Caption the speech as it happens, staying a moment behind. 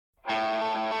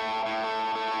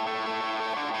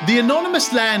The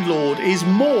anonymous landlord is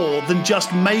more than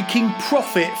just making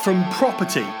profit from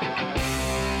property.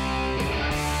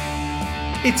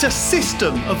 It's a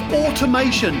system of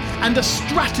automation and a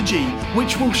strategy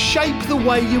which will shape the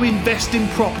way you invest in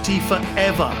property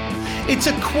forever. It's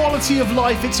a quality of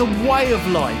life, it's a way of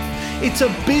life, it's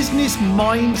a business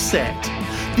mindset.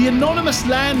 The anonymous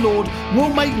landlord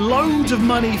will make loads of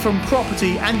money from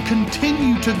property and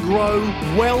continue to grow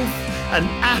wealth and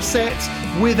assets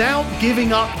without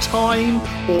giving up time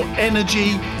or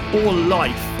energy or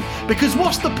life. Because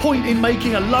what's the point in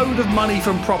making a load of money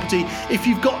from property if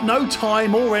you've got no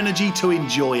time or energy to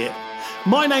enjoy it?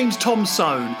 My name's Tom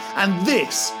Soane, and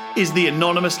this is The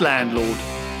Anonymous Landlord.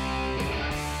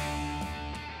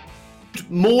 Good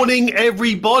morning,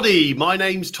 everybody. My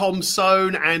name's Tom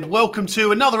Soane, and welcome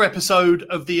to another episode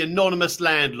of The Anonymous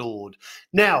Landlord.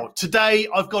 Now, today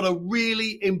I've got a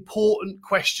really important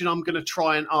question I'm going to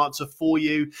try and answer for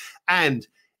you, and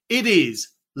it is,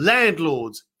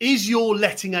 landlords, is your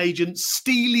letting agent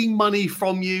stealing money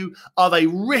from you? Are they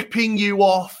ripping you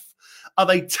off? Are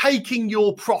they taking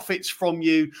your profits from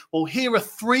you? Well, here are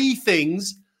three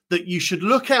things that you should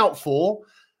look out for.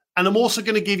 And I'm also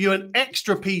going to give you an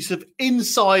extra piece of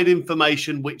inside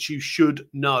information which you should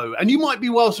know. And you might be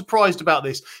well surprised about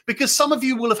this because some of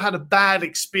you will have had a bad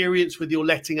experience with your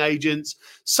letting agents.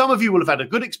 Some of you will have had a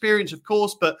good experience, of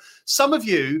course, but some of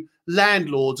you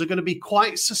landlords are going to be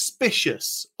quite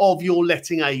suspicious of your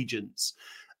letting agents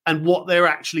and what they're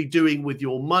actually doing with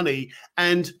your money.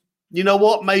 And you know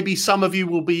what? Maybe some of you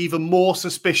will be even more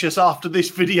suspicious after this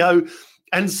video.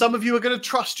 And some of you are going to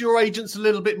trust your agents a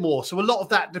little bit more. So a lot of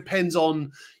that depends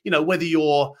on, whether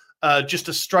you're just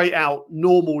a straight out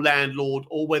normal landlord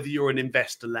or whether you're an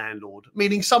investor landlord.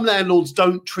 Meaning some landlords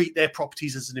don't treat their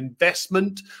properties as an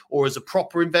investment or as a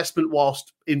proper investment,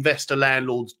 whilst investor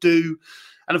landlords do.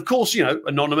 And of course,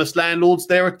 anonymous landlords,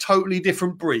 they're a totally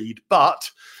different breed. But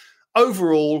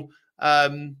overall,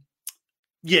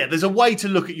 there's a way to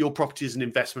look at your property as an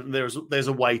investment, and there's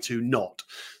a way to not.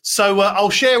 So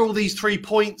I'll share all these 3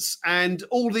 points, and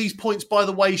all these points, by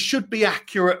the way, should be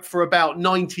accurate for about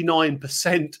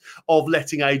 99% of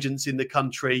letting agents in the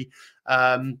country.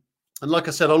 And like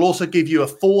I said, I'll also give you a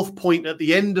fourth point at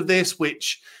the end of this,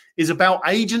 which is about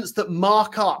agents that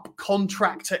mark up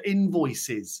contractor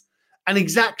invoices and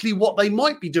exactly what they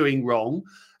might be doing wrong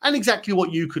and exactly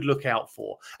what you could look out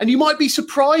for. And you might be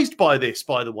surprised by this,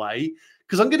 by the way,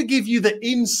 because I'm going to give you the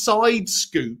inside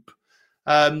scoop,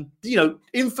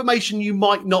 information you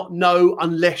might not know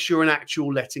unless you're an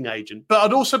actual letting agent. But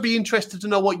I'd also be interested to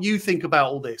know what you think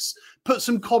about all this. Put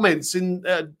some comments in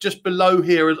just below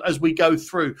here as we go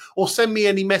through, or send me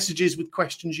any messages with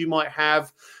questions you might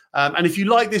have. And if you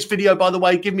like this video, by the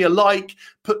way, give me a like,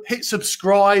 hit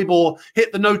subscribe or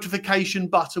hit the notification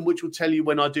button, which will tell you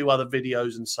when I do other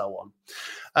videos and so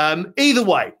on. Either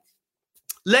way,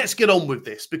 let's get on with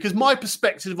this, because my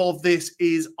perspective of this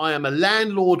is I am a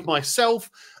landlord myself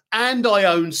and I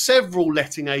own several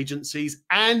letting agencies,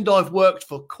 and I've worked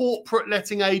for corporate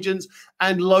letting agents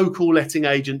and local letting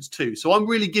agents too. So I'm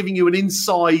really giving you an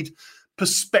inside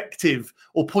perspective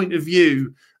or point of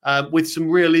view with some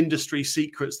real industry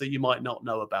secrets that you might not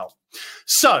know about.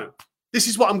 So this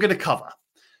is what I'm going to cover.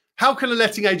 How can a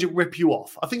letting agent rip you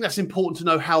off? I think that's important to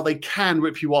know how they can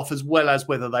rip you off as well as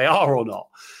whether they are or not.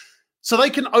 So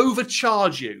they can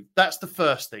overcharge you. That's the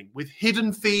first thing, with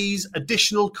hidden fees,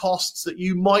 additional costs that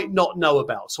you might not know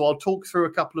about. So I'll talk through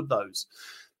a couple of those.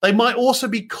 They might also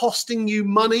be costing you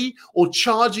money or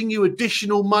charging you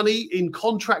additional money in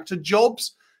contractor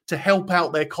jobs to help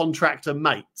out their contractor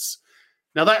mates.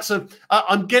 Now,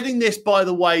 I'm getting this, by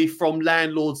the way, from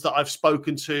landlords that I've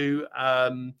spoken to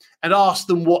and asked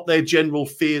them what their general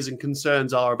fears and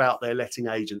concerns are about their letting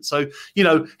agent. So,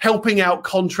 helping out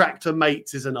contractor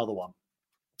mates is another one.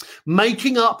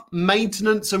 Making up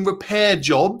maintenance and repair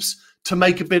jobs to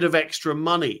make a bit of extra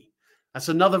money. That's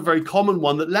another very common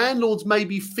one that landlords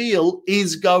maybe feel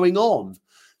is going on.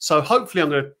 So hopefully I'm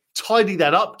going to tidy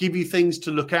that up, give you things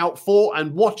to look out for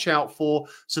and watch out for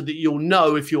so that you'll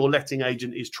know if your letting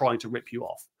agent is trying to rip you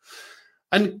off.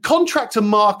 And contractor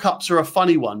markups are a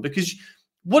funny one, because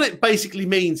what it basically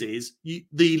means is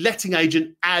the letting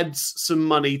agent adds some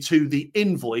money to the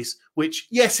invoice, which,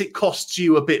 yes, it costs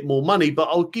you a bit more money, but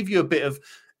I'll give you a bit of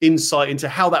insight into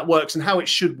how that works and how it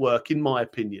should work, in my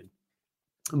opinion.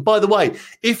 And by the way,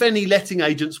 if any letting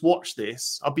agents watch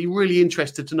this, I'd be really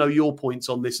interested to know your points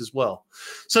on this as well.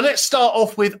 So let's start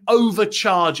off with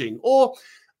overcharging. Or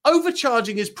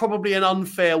overcharging is probably an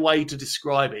unfair way to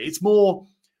describe it. It's more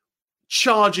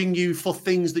charging you for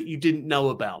things that you didn't know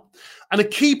about. And a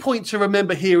key point to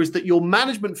remember here is that your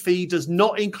management fee does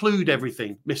not include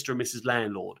everything, Mr. and Mrs.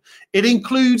 Landlord. It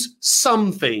includes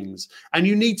some things, and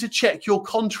you need to check your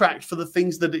contract for the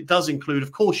things that it does include.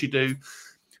 Of course you do.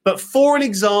 But for an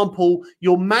example,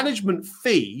 your management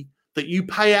fee that you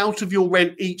pay out of your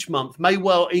rent each month may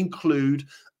well include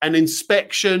an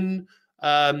inspection,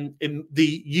 in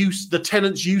the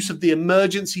tenant's use of the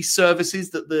emergency services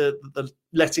that the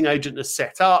letting agent has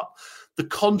set up, the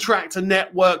contractor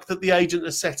network that the agent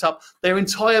has set up, their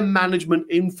entire management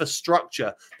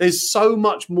infrastructure. There's so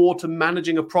much more to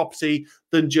managing a property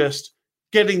than just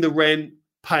getting the rent,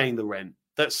 paying the rent.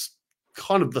 That's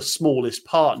kind of the smallest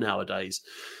part nowadays.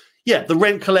 Yeah, the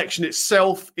rent collection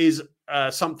itself is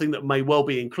something that may well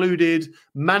be included,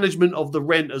 management of the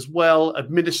rent as well,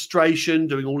 administration,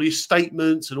 doing all these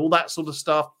statements and all that sort of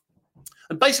stuff.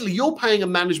 And basically, you're paying a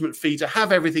management fee to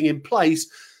have everything in place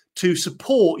to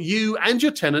support you and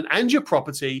your tenant and your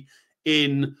property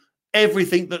in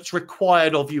everything that's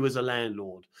required of you as a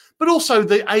landlord. But also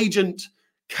the agent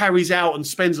carries out and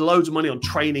spends loads of money on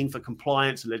training for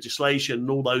compliance and legislation and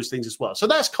all those things as well. So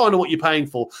that's kind of what you're paying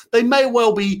for. They may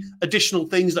well be additional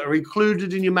things that are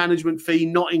included in your management fee,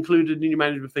 not included in your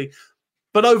management fee.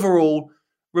 But overall,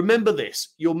 remember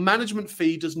this, your management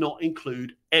fee does not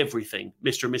include everything,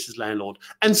 Mr. and Mrs. Landlord.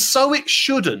 And so it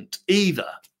shouldn't either.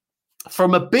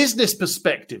 From a business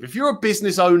perspective, if you're a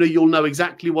business owner, you'll know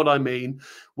exactly what I mean,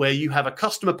 where you have a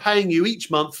customer paying you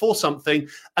each month for something,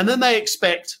 and then they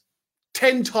expect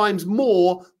 10 times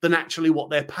more than actually what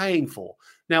they're paying for.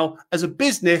 Now, as a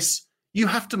business, you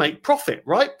have to make profit,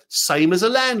 right? Same as a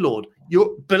landlord.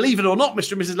 Believe it or not,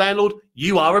 Mr. and Mrs. Landlord,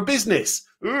 you are a business.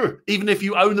 Even if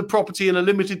you own the property in a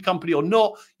limited company or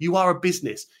not, you are a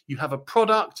business. You have a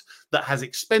product that has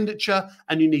expenditure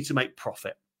and you need to make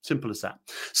profit. Simple as that.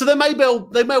 So there may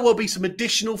well be some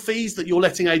additional fees that your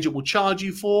letting agent will charge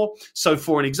you for. So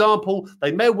for an example,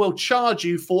 they may well charge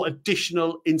you for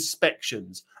additional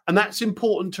inspections. And that's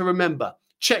important to remember.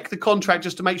 Check the contract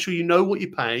just to make sure you know what you're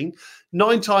paying.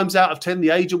 9 times out of 10, the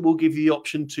agent will give you the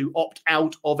option to opt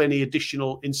out of any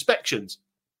additional inspections.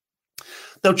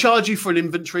 They'll charge you for an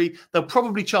inventory. They'll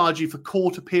probably charge you for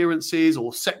court appearances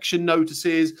or section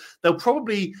notices. They'll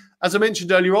probably, as I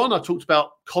mentioned earlier on, I talked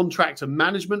about contractor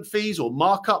management fees or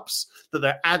markups that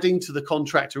they're adding to the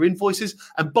contractor invoices.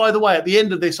 And by the way, at the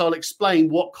end of this, I'll explain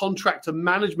what contractor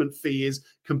management fee is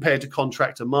compared to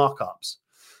contractor markups.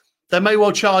 They may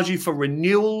well charge you for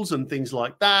renewals and things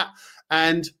like that.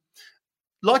 And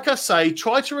like I say,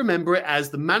 try to remember it as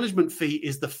the management fee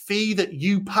is the fee that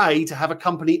you pay to have a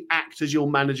company act as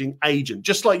your managing agent.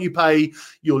 Just like you pay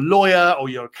your lawyer or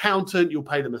your accountant, you'll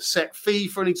pay them a set fee,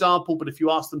 for an example. But if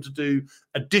you ask them to do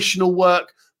additional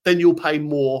work, then you'll pay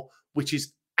more, which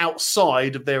is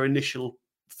outside of their initial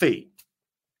fee.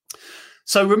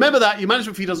 So remember that your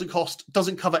management fee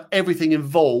doesn't cover everything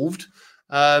involved.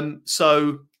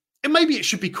 Maybe it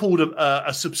should be called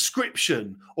a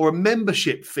subscription or a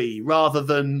membership fee rather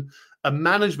than a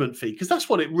management fee, because that's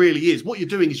what it really is. What you're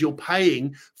doing is you're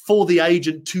paying for the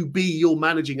agent to be your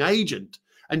managing agent,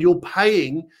 and you're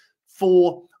paying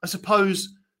for, I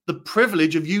suppose, the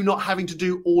privilege of you not having to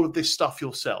do all of this stuff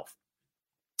yourself.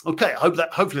 Okay,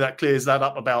 hopefully that clears that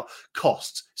up about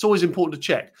costs. It's always important to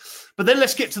check. But then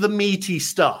let's get to the meaty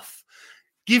stuff.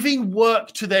 Giving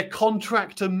work to their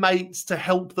contractor mates to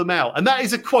help them out. And that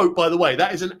is a quote, by the way.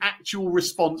 That is an actual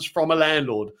response from a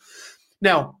landlord.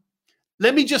 Now,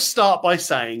 let me just start by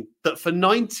saying that for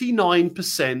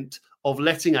 99% of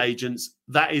letting agents,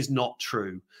 that is not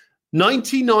true.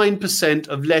 99%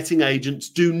 of letting agents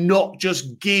do not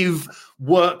just give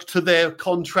work to their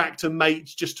contractor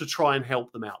mates just to try and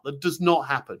help them out. That does not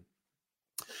happen.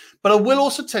 But I will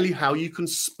also tell you how you can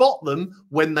spot them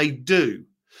when they do.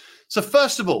 So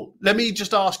first of all, let me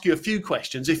just ask you a few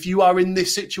questions. If you are in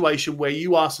this situation where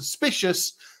you are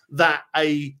suspicious that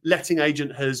a letting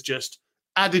agent has just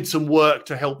added some work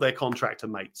to help their contractor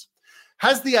mates,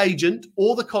 has the agent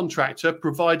or the contractor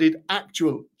provided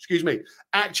actual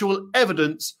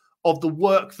evidence of the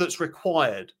work that's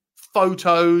required?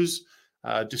 Photos,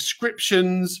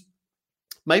 descriptions,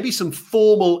 maybe some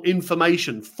formal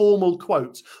information, formal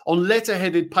quotes on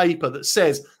letterheaded paper that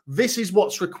says, this is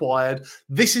what's required.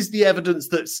 This is the evidence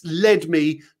that's led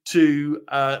me to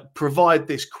provide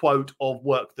this quote of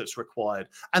work that's required.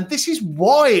 And this is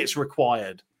why it's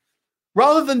required.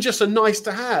 Rather than just a nice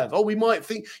to have. Oh, we might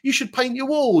think you should paint your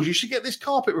walls. You should get this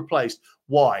carpet replaced.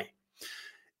 Why?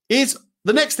 The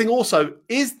next thing also,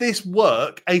 is this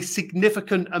work a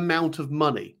significant amount of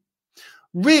money?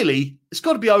 Really, it's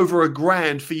got to be over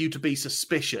 $1,000 for you to be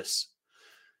suspicious.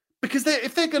 Because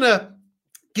if they're going to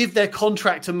give their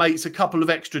contractor mates a couple of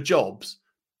extra jobs,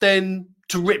 then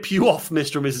to rip you off,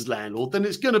 Mr. and Mrs. Landlord, then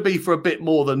it's going to be for a bit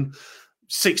more than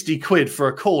 60 quid for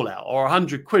a call out or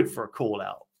 100 quid for a call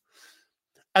out.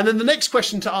 And then the next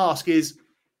question to ask is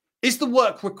the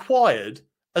work required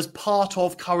as part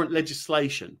of current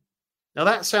legislation? Now,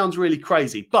 that sounds really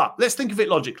crazy, but let's think of it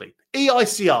logically.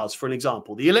 EICRs, for an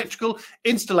example, the Electrical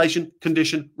Installation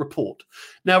Condition Report.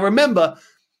 Now, remember,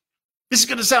 this is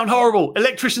going to sound horrible.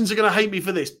 Electricians are going to hate me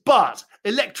for this, but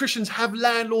electricians have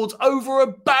landlords over a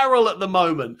barrel at the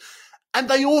moment. And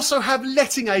they also have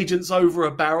letting agents over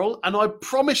a barrel. And I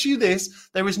promise you this,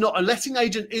 there is not a letting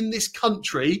agent in this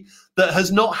country that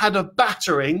has not had a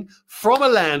battering from a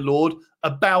landlord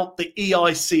about the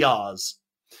EICRs.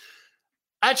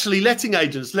 Actually, letting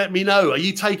agents, let me know. Are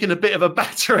you taking a bit of a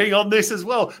battering on this as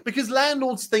well? Because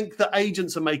landlords think that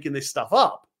agents are making this stuff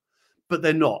up, but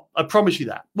they're not. I promise you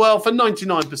that. Well, for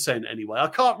 99% anyway. I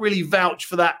can't really vouch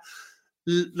for that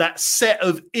set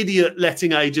of idiot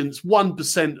letting agents,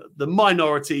 1%, the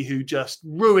minority who just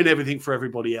ruin everything for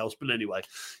everybody else. But anyway,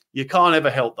 you can't ever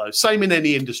help those. Same in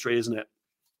any industry, isn't it?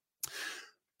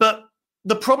 But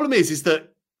the problem is that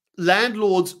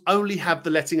landlords only have the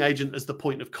letting agent as the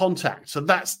point of contact. So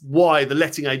that's why the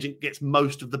letting agent gets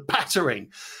most of the battering.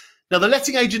 Now, the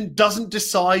letting agent doesn't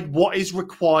decide what is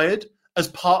required as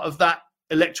part of that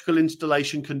electrical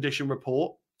installation condition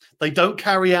report. They don't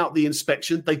carry out the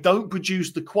inspection. They don't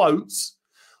produce the quotes.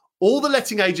 All the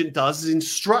letting agent does is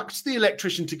instructs the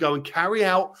electrician to go and carry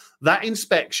out that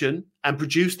inspection and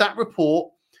produce that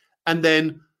report, and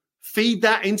then feed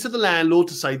that into the landlord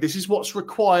to say, this is what's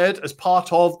required as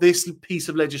part of this piece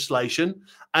of legislation.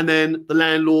 And then the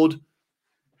landlord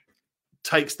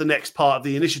takes the next part of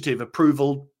the initiative: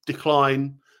 approval,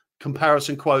 decline,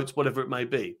 comparison quotes, whatever it may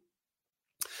be.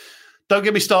 Don't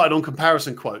get me started on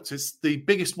comparison quotes. It's the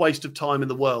biggest waste of time in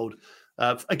the world,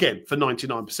 again, for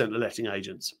 99% of letting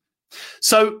agents.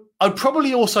 So I'd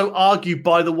probably also argue,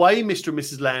 by the way, Mr. and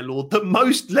Mrs. Landlord, that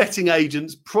most letting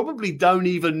agents probably don't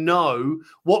even know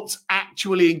what's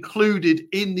actually included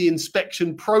in the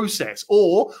inspection process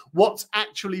or what's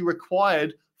actually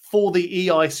required for the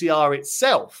EICR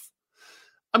itself.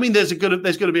 I mean, there's going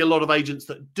to be a lot of agents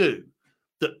that do,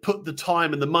 that put the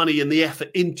time and the money and the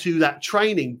effort into that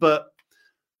training, but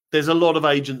there's a lot of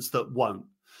agents that won't.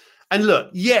 And look,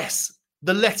 yes,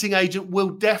 the letting agent will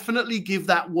definitely give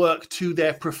that work to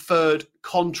their preferred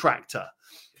contractor.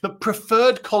 But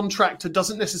preferred contractor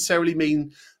doesn't necessarily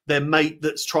mean their mate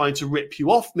that's trying to rip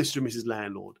you off, Mr. and Mrs.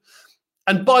 Landlord.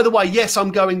 And by the way, yes,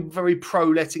 I'm going very pro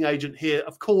letting agent here.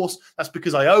 Of course, that's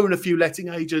because I own a few letting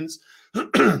agents.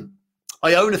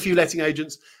 I own a few letting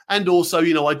agents. And also,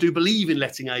 you know, I do believe in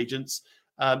letting agents.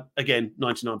 Again,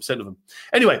 99% of them.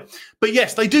 Anyway, but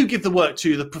yes, they do give the work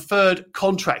to the preferred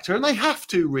contractor, and they have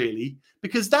to, really,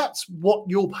 because that's what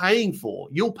you're paying for.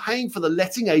 You're paying for the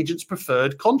letting agent's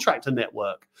preferred contractor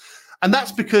network. And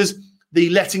that's because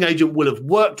the letting agent will have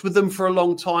worked with them for a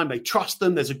long time. They trust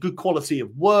them. There's a good quality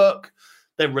of work.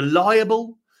 They're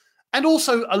reliable. And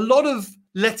also, a lot of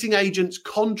letting agents,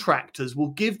 contractors will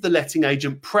give the letting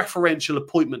agent preferential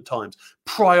appointment times,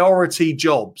 priority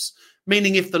jobs.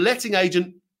 Meaning if the letting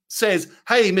agent says,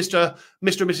 hey, Mr. and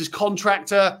Mrs.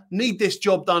 Contractor, need this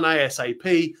job done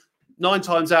ASAP, 9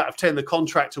 times out of 10, the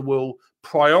contractor will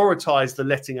prioritize the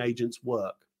letting agent's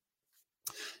work.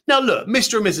 Now, look,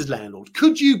 Mr. and Mrs. Landlord,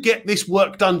 could you get this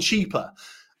work done cheaper?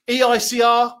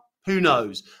 EICR? Who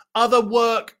knows? Other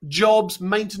work, jobs,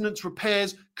 maintenance,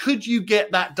 repairs, could you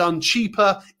get that done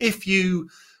cheaper if you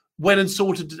went and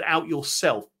sorted it out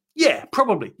yourself? Yeah,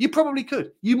 probably. You probably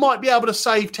could. You might be able to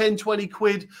save 10, 20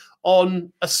 quid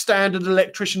on a standard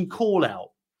electrician call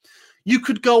out. You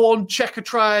could go on Check a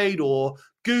Trade or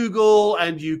Google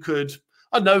and you could,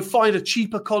 I don't know, find a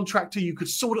cheaper contractor. You could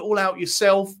sort it all out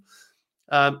yourself.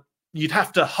 You'd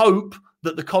have to hope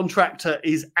that the contractor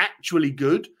is actually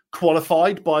good,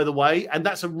 qualified, by the way. And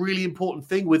that's a really important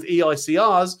thing with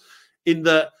EICRs, in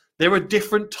that there are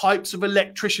different types of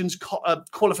electricians'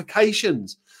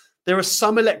 qualifications. There are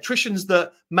some electricians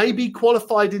that may be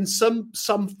qualified in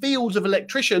some fields of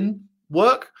electrician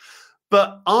work,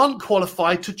 but aren't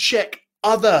qualified to check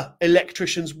other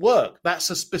electricians' work. That's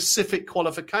a specific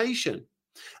qualification.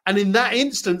 And in that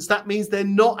instance, that means they're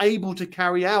not able to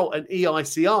carry out an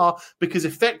EICR, because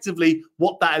effectively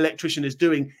what that electrician is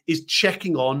doing is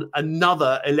checking on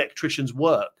another electrician's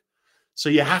work. So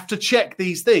you have to check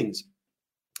these things.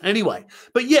 Anyway,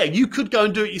 but yeah, you could go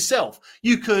and do it yourself.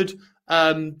 You could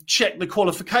check the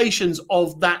qualifications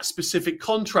of that specific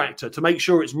contractor to make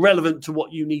sure it's relevant to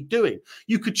what you need doing.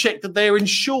 You could check that they're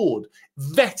insured,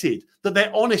 vetted, that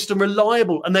they're honest and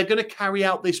reliable, and they're going to carry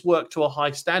out this work to a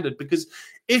high standard. Because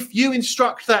If you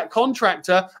instruct that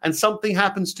contractor and something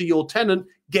happens to your tenant,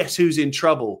 guess who's in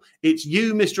trouble? It's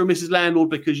you, Mr. and Mrs. Landlord,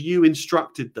 because you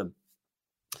instructed them.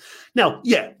 Now,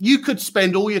 yeah, you could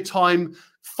spend all your time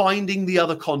finding the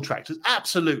other contractors,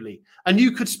 absolutely. And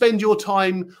you could spend your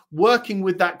time working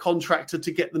with that contractor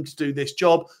to get them to do this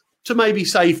job to maybe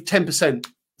save 10%,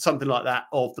 something like that,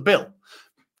 of the bill.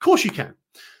 Of course you can.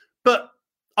 But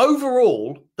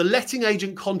overall, the letting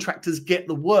agent contractors get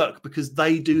the work because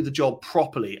they do the job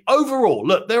properly. Overall,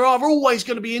 look, there are always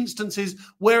going to be instances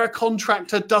where a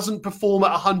contractor doesn't perform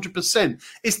at 100%.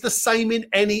 It's the same in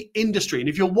any industry. And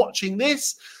if you're watching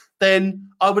this, then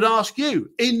I would ask you,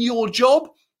 in your job,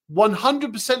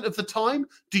 100% of the time,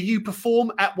 do you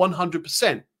perform at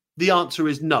 100%? The answer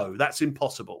is no, that's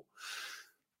impossible.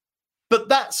 But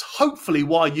that's hopefully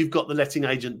why you've got the letting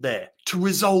agent there, to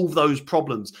resolve those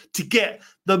problems, to get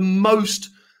the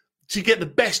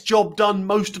best job done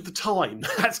most of the time.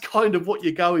 That's kind of what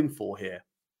you're going for here.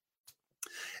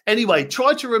 Anyway,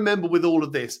 try to remember with all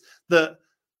of this that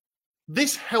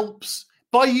this helps.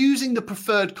 By using the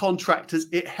preferred contractors,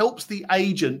 it helps the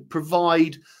agent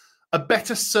provide a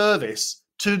better service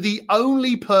to the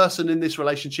only person in this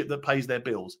relationship that pays their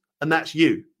bills. And that's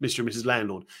you, Mr. and Mrs.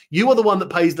 Landlord. You are the one that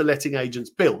pays the letting agent's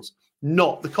bills,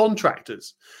 not the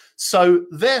contractors. So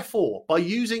therefore, by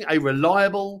using a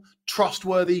reliable,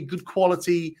 trustworthy, good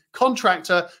quality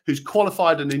contractor who's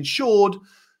qualified and insured,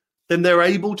 then they're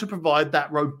able to provide that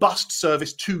robust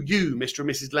service to you, Mr. and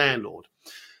Mrs. Landlord.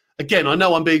 Again, I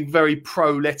know I'm being very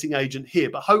pro letting agent here,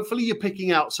 but hopefully you're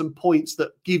picking out some points that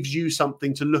gives you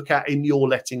something to look at in your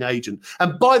letting agent.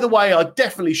 And by the way, I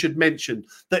definitely should mention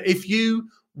that if you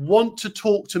want to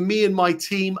talk to me and my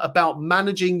team about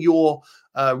managing your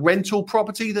rental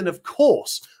property, then of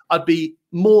course I'd be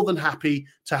more than happy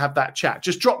to have that chat.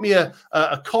 Just drop me a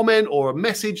comment or a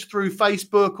message through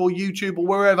Facebook or YouTube or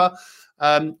wherever.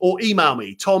 Or email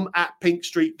me,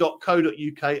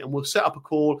 tom@pinkstreet.co.uk, and we'll set up a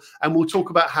call and we'll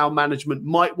talk about how management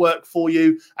might work for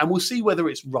you, and we'll see whether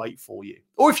it's right for you.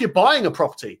 Or if you're buying a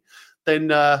property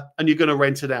then and you're going to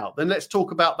rent it out, then let's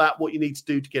talk about that, what you need to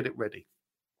do to get it ready.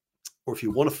 Or if you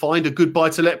want to find a good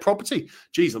buy-to-let property.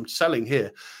 Geez, I'm selling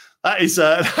here.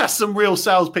 That's some real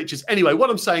sales pitches. Anyway, what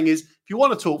I'm saying is, if you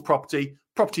want to talk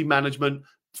property management,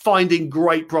 finding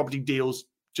great property deals,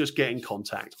 just get in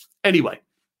contact. Anyway.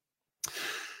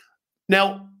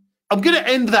 Now, I'm going to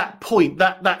end that point,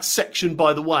 that section,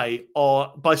 by the way,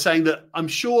 by saying that I'm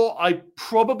sure I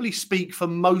probably speak for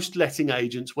most letting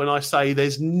agents when I say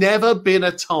there's never been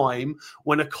a time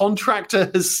when a contractor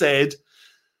has said,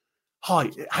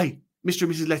 hey, Mr.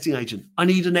 and Mrs. Letting Agent, I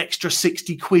need an extra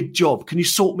 60 quid job. Can you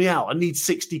sort me out? I need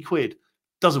 60 quid.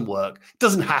 Doesn't work.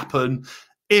 Doesn't happen.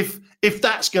 If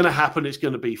that's going to happen, it's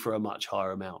going to be for a much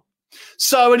higher amount.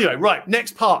 So anyway, right,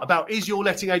 next part about is your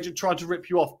letting agent trying to rip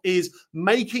you off is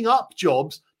making up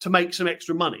jobs to make some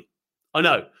extra money. I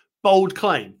know, bold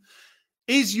claim.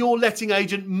 Is your letting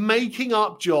agent making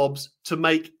up jobs to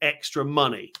make extra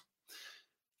money?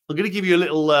 I'm going to give you a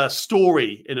little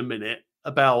story in a minute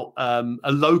about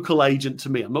a local agent to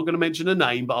me. I'm not going to mention a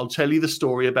name, but I'll tell you the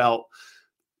story about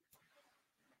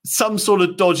some sort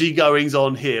of dodgy goings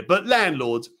on here. But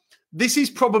landlords, this is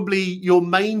probably your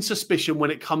main suspicion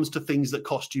when it comes to things that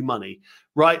cost you money,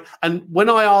 right? And when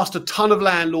I asked a ton of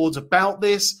landlords about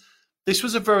this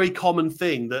was a very common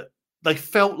thing, that they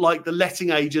felt like the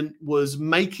letting agent was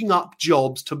making up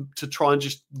jobs to try and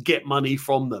just get money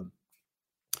from them.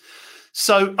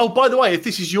 So, oh, by the way, if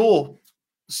this is your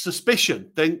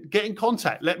suspicion, then get in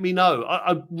contact. Let me know.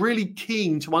 I'm really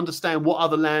keen to understand what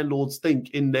other landlords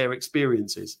think in their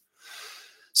experiences.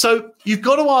 So you've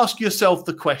got to ask yourself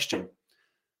the question,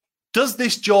 does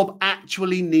this job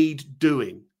actually need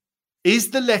doing?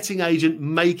 Is the letting agent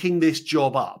making this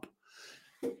job up?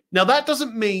 Now, that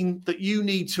doesn't mean that you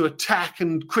need to attack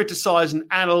and criticize and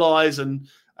analyze and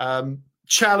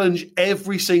challenge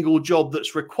every single job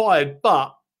that's required,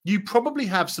 but you probably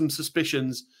have some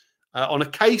suspicions on a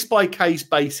case-by-case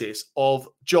basis of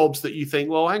jobs that you think,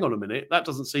 well, hang on a minute, that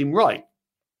doesn't seem right.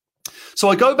 So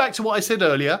I go back to what I said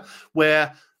earlier,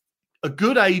 where a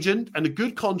good agent and a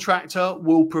good contractor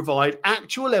will provide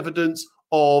actual evidence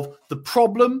of the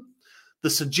problem, the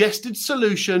suggested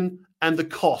solution, and the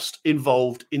cost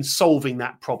involved in solving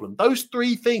that problem. Those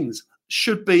three things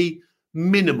should be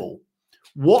minimal.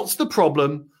 What's the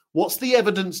problem? What's the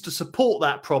evidence to support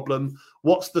that problem?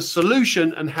 What's the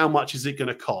solution, and how much is it going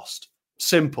to cost?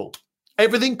 Simple.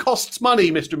 Everything costs money,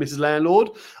 Mr. and Mrs.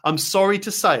 Landlord. I'm sorry to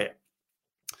say it.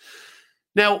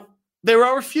 Now, there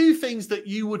are a few things that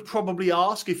you would probably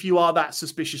ask if you are that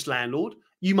suspicious landlord.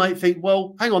 You might think,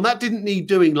 well, hang on, that didn't need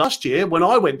doing last year when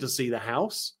I went to see the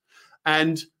house.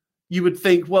 And you would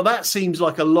think, well, that seems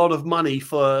like a lot of money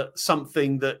for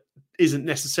something that isn't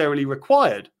necessarily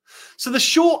required. So the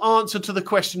short answer to the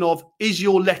question of, is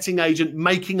your letting agent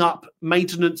making up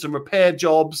maintenance and repair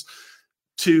jobs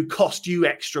to cost you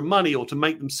extra money or to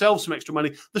make themselves some extra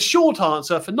money? The short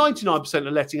answer for 99%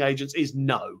 of letting agents is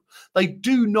no. They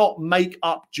do not make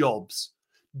up jobs.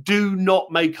 Do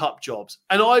not make up jobs.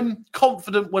 And I'm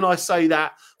confident when I say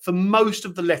that for most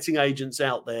of the letting agents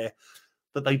out there,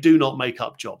 that they do not make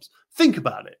up jobs. Think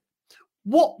about it.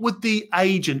 What would the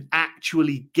agent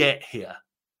actually get here?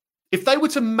 If they were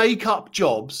to make up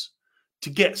jobs to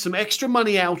get some extra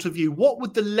money out of you, what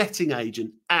would the letting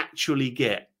agent actually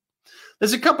get?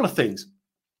 There's a couple of things.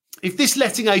 If this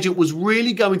letting agent was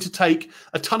really going to take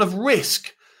a ton of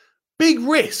risk, big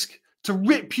risk, to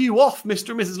rip you off, Mr.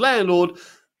 and Mrs. Landlord,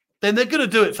 then they're going to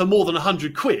do it for more than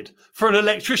 100 quid for an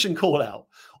electrician call out.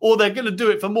 Or they're going to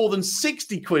do it for more than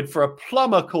 60 quid for a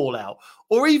plumber call out,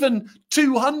 or even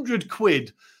 200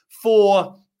 quid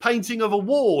for painting of a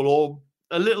wall or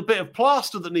a little bit of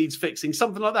plaster that needs fixing,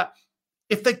 something like that.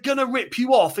 If they're going to rip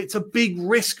you off, it's a big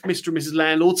risk, Mr. and Mrs.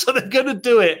 Landlord. So they're going to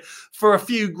do it for a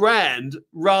few grand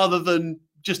rather than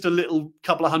just a little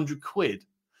couple of hundred quid.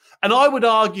 And I would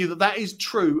argue that that is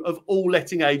true of all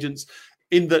letting agents,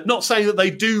 in that, not saying that they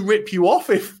do rip you off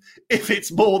if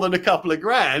it's more than a couple of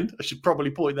grand. I should probably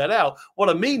point that out. What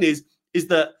I mean is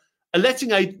that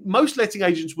most letting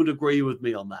agents would agree with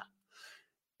me on that.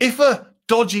 If a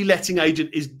dodgy letting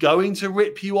agent is going to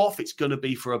rip you off, it's going to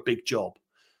be for a big job.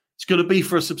 It's going to be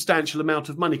for a substantial amount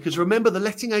of money. Because remember, the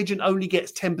letting agent only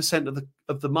gets 10%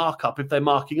 of the markup if they're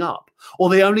marking up, or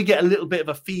they only get a little bit of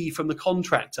a fee from the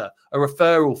contractor, a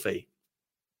referral fee.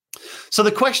 So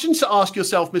the question to ask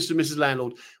yourself, Mr. and Mrs.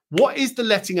 Landlord, what is the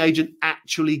letting agent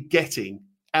actually getting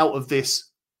out of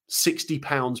this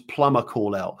 £60 plumber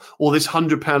call out, or this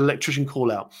 £100 electrician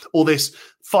call out, or this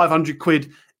 500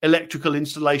 quid electrical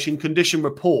installation condition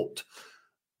report,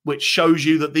 which shows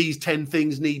you that these 10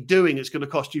 things need doing? It's going to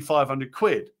cost you 500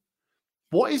 quid.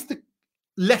 What is the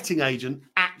letting agent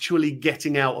actually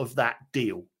getting out of that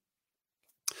deal?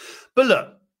 But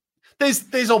look,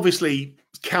 there's obviously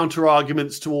counter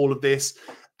arguments to all of this,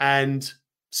 and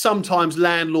sometimes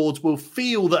landlords will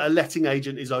feel that a letting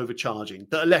agent is overcharging,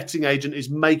 that a letting agent is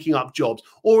making up jobs,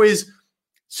 or is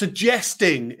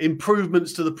suggesting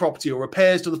improvements to the property or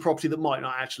repairs to the property that might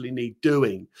not actually need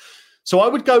doing. So I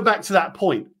would go back to that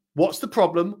point. What's the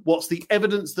problem? What's the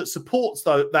evidence that supports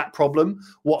that problem?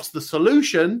 What's the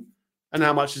solution? And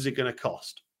how much is it going to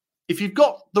cost? If you've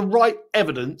got the right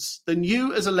evidence, then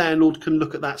you as a landlord can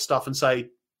look at that stuff and say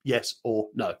yes or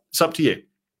no. It's up to you.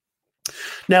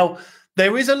 Now,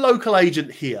 there is a local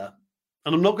agent here,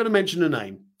 and I'm not going to mention a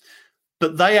name,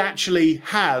 but they actually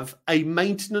have a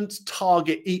maintenance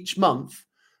target each month.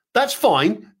 That's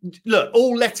fine. Look,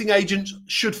 all letting agents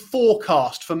should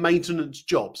forecast for maintenance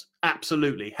jobs.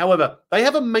 Absolutely. However, they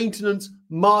have a maintenance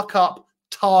markup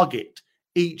target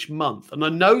each month. And I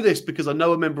know this because I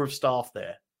know a member of staff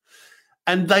there.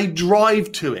 And they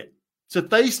drive to it. So if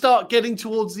they start getting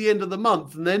towards the end of the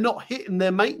month and they're not hitting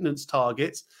their maintenance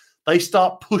targets, they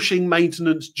start pushing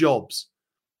maintenance jobs.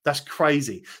 That's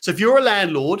crazy. So if you're a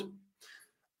landlord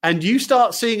and you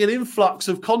start seeing an influx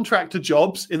of contractor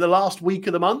jobs in the last week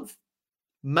of the month,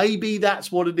 maybe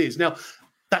that's what it is. Now,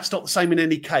 that's not the same in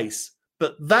any case,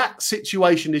 but that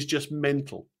situation is just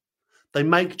mental. They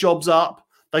make jobs up.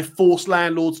 They force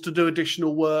landlords to do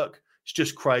additional work. It's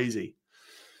just crazy.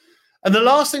 And the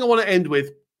last thing I want to end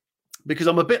with, because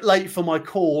I'm a bit late for my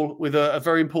call with a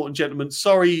very important gentleman.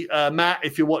 Sorry, Matt,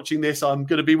 if you're watching this, I'm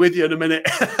going to be with you in a minute.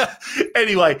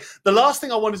 Anyway, the last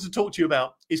thing I wanted to talk to you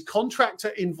about is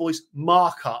contractor invoice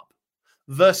markup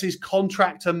versus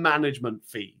contractor management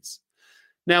fees.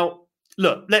 Now,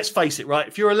 look, let's face it, right?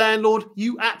 If you're a landlord,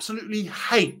 you absolutely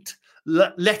hate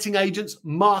letting agents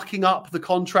marking up the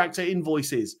contractor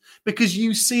invoices because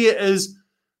you see it as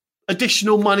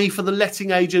additional money for the letting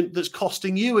agent that's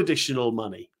costing you additional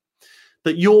money.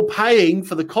 That you're paying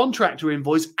for the contractor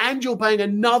invoice and you're paying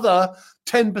another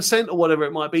 10% or whatever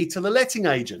it might be to the letting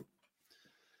agent.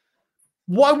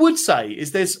 What I would say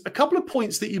is there's a couple of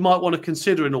points that you might want to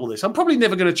consider in all this. I'm probably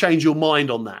never going to change your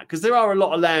mind on that because there are a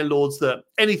lot of landlords that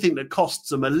anything that costs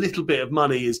them a little bit of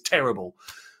money is terrible.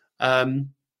 But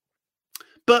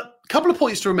a couple of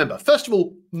points to remember. First of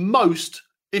all, most,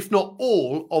 if not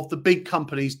all, of the big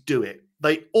companies do it.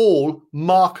 They all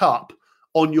mark up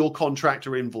on your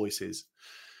contractor invoices.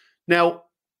 Now,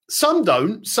 some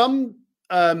don't. Some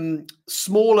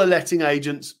smaller letting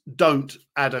agents don't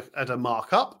add a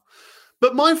markup.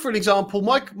 But mine, for an example,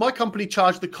 my company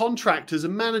charged the contractors a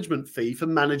management fee for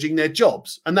managing their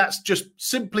jobs. And that's just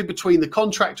simply between the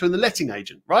contractor and the letting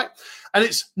agent, right? And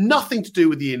it's nothing to do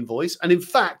with the invoice. And in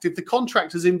fact, if the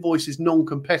contractor's invoice is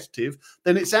non-competitive,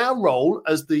 then it's our role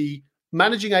as the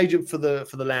managing agent for the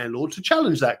landlord to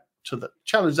challenge that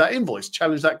invoice,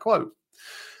 challenge that quote.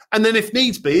 And then if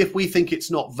needs be, if we think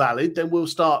it's not valid, then we'll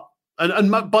start.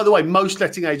 And by the way, most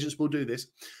letting agents will do this.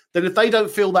 Then if they don't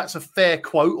feel that's a fair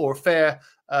quote or a fair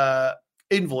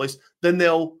invoice, then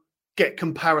they'll get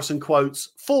comparison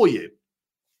quotes for you.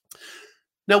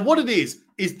 Now, what it is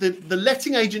that the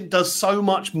letting agent does so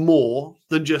much more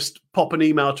than just pop an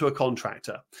email to a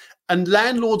contractor. And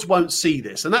landlords won't see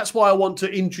this. And that's why I want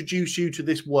to introduce you to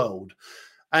this world.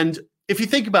 And if you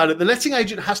think about it, the letting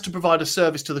agent has to provide a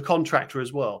service to the contractor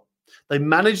as well. They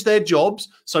manage their jobs.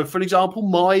 So, for example,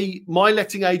 my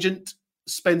letting agent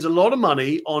spends a lot of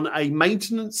money on a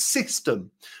maintenance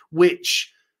system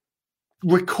which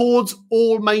records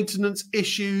all maintenance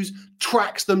issues,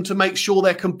 tracks them to make sure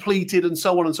they're completed, and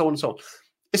so on and so on and so on.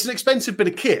 It's an expensive bit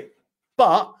of kit,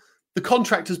 but the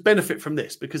contractors benefit from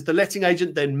this because the letting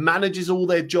agent then manages all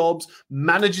their jobs,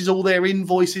 manages all their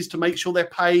invoices to make sure they're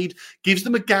paid, gives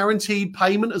them a guaranteed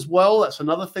payment as well. That's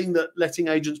another thing that letting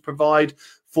agents provide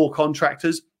for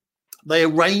contractors. They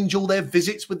arrange all their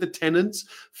visits with the tenants,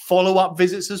 follow-up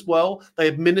visits as well. They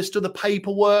administer the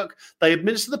paperwork. They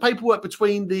administer the paperwork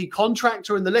between the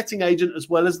contractor and the letting agent, as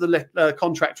well as the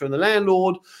contractor and the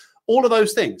landlord, all of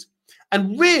those things.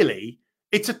 And really,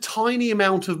 it's a tiny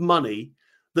amount of money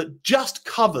that just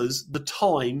covers the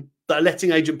time that a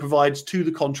letting agent provides to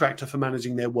the contractor for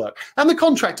managing their work. And the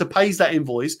contractor pays that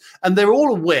invoice, and they're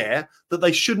all aware that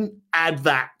they shouldn't add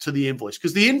that to the invoice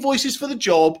because the invoice is for the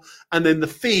job, and then the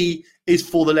fee is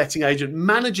for the letting agent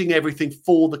managing everything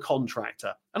for the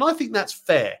contractor. And I think that's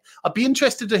fair. I'd be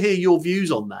interested to hear your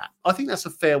views on that. I think that's a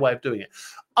fair way of doing it.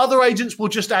 Other agents will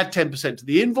just add 10% to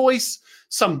the invoice.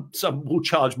 Some will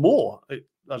charge more.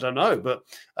 I don't know, but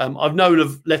I've known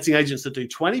of letting agents that do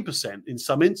 20% in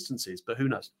some instances, but who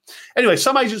knows? Anyway,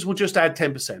 some agents will just add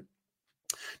 10%.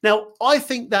 Now, I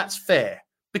think that's fair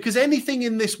because anything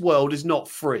in this world is not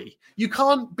free. You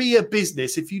can't be a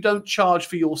business if you don't charge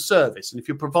for your service. And if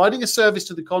you're providing a service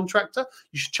to the contractor,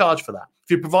 you should charge for that.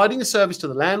 If you're providing a service to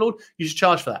the landlord, you should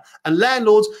charge for that. And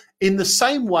landlords, in the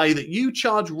same way that you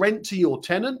charge rent to your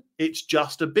tenant, it's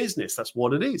just a business. That's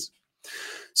what it is.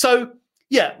 So,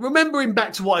 yeah, remembering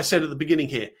back to what I said at the beginning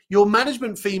here, your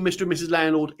management fee, Mr. and Mrs.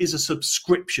 Landlord, is a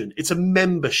subscription. It's a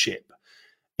membership.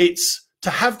 It's to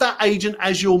have that agent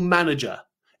as your manager.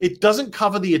 It doesn't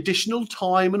cover the additional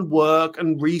time and work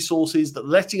and resources that the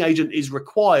letting agent is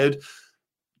required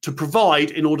to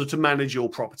provide in order to manage your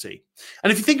property.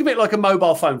 And if you think of it like a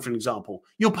mobile phone, for example,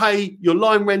 you'll pay your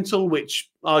line rental, which,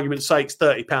 argument's sake, is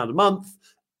 £30 a month,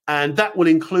 and that will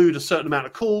include a certain amount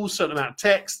of calls, certain amount of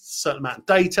texts, certain amount of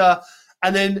data,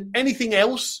 and then anything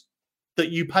else that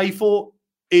you pay for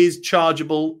is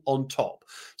chargeable on top.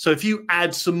 So if you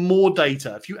add some more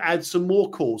data, if you add some more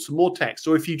calls, some more text,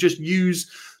 or if you just use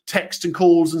text and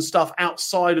calls and stuff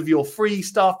outside of your free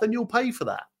stuff, then you'll pay for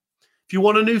that. If you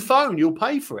want a new phone, you'll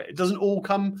pay for it. It doesn't all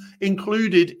come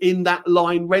included in that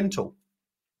line rental.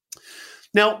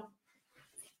 Now,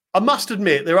 I must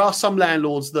admit, there are some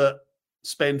landlords that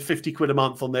spend 50 quid a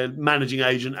month on their managing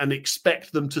agent and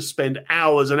expect them to spend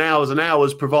hours and hours and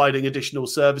hours providing additional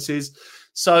services.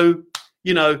 So,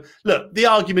 you know, look, the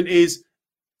argument is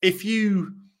if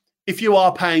you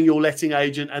are paying your letting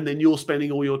agent and then you're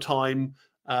spending all your time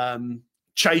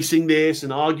chasing this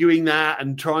and arguing that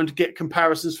and trying to get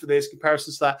comparisons for this,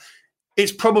 comparisons for that,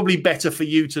 it's probably better for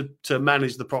you to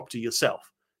manage the property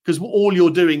yourself, because all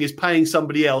you're doing is paying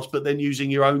somebody else, but then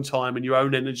using your own time and your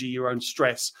own energy, your own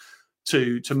stress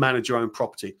to manage your own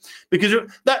property. Because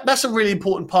that's a really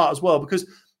important part as well, because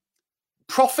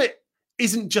profit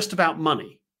isn't just about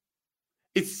money.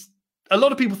 It's a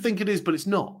lot of people think it is, but it's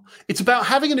not. It's about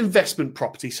having an investment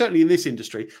property, certainly in this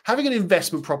industry, having an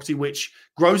investment property which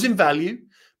grows in value,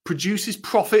 produces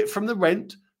profit from the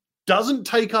rent, doesn't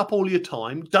take up all your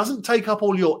time, doesn't take up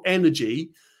all your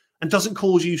energy, and doesn't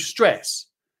cause you stress.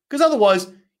 Because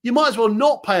otherwise, you might as well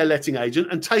not pay a letting agent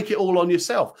and take it all on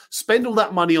yourself. Spend all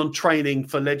that money on training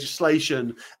for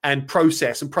legislation and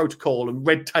process and protocol and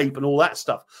red tape and all that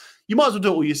stuff. You might as well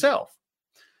do it all yourself.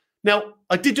 Now,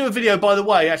 I did do a video, by the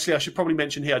way, actually, I should probably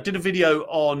mention here, I did a video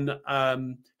on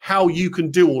how you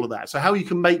can do all of that. So how you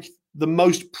can make the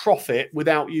most profit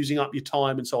without using up your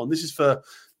time and so on. This is for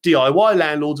DIY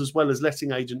landlords as well as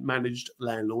letting agent managed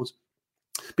landlords.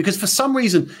 Because for some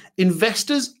reason,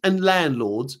 investors and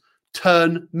landlords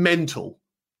turn mental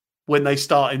when they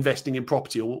start investing in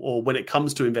property or when it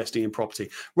comes to investing in property.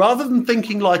 Rather than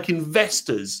thinking like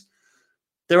investors,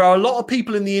 there are a lot of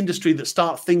people in the industry that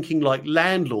start thinking like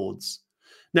landlords.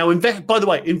 Now, by the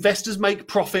way, investors make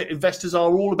profit. Investors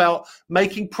are all about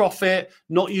making profit,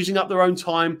 not using up their own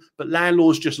time, but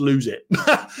landlords just lose it.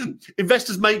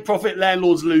 Investors make profit,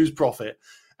 landlords lose profit.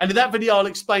 And in that video, I'll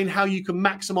explain how you can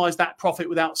maximize that profit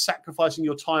without sacrificing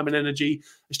your time and energy.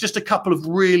 It's just a couple of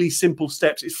really simple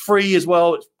steps. It's free as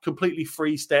well. It's completely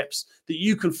free steps that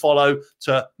you can follow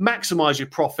to maximize your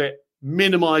profit,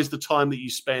 minimize the time that you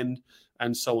spend,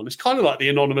 and so on. It's kind of like the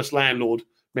anonymous landlord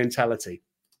mentality.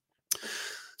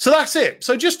 So that's it.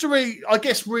 So just to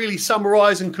really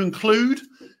summarize and conclude,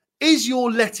 is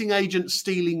your letting agent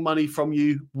stealing money from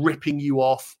you, ripping you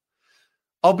off?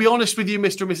 I'll be honest with you,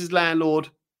 Mr. and Mrs. Landlord,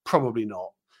 probably not.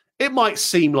 It might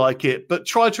seem like it, but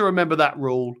try to remember that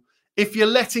rule. If your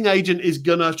letting agent is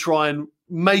going to try and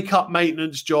make up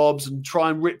maintenance jobs and try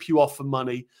and rip you off for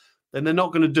money, then they're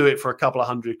not going to do it for a couple of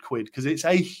 £100 because it's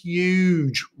a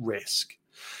huge risk.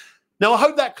 Now, I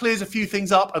hope that clears a few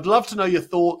things up. I'd love to know your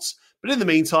thoughts. But in the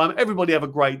meantime, everybody have a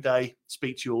great day.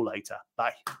 Speak to you all later.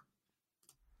 Bye.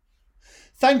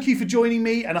 Thank you for joining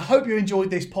me, and I hope you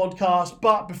enjoyed this podcast.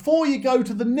 But before you go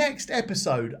to the next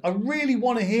episode, I really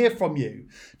want to hear from you.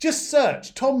 Just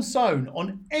search Tom Soane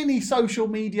on any social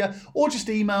media or just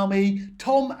email me,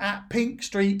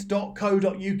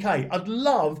 tom@pinkstreet.co.uk. I'd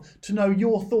love to know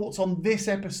your thoughts on this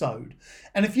episode.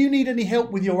 And if you need any help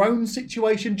with your own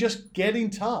situation, just get in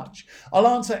touch. I'll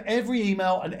answer every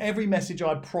email and every message,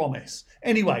 I promise.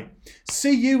 Anyway,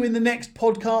 see you in the next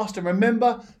podcast, and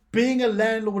remember, being a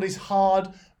landlord is hard.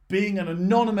 Being an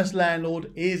anonymous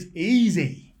landlord is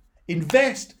easy.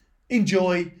 Invest,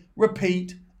 enjoy,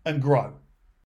 repeat, and grow.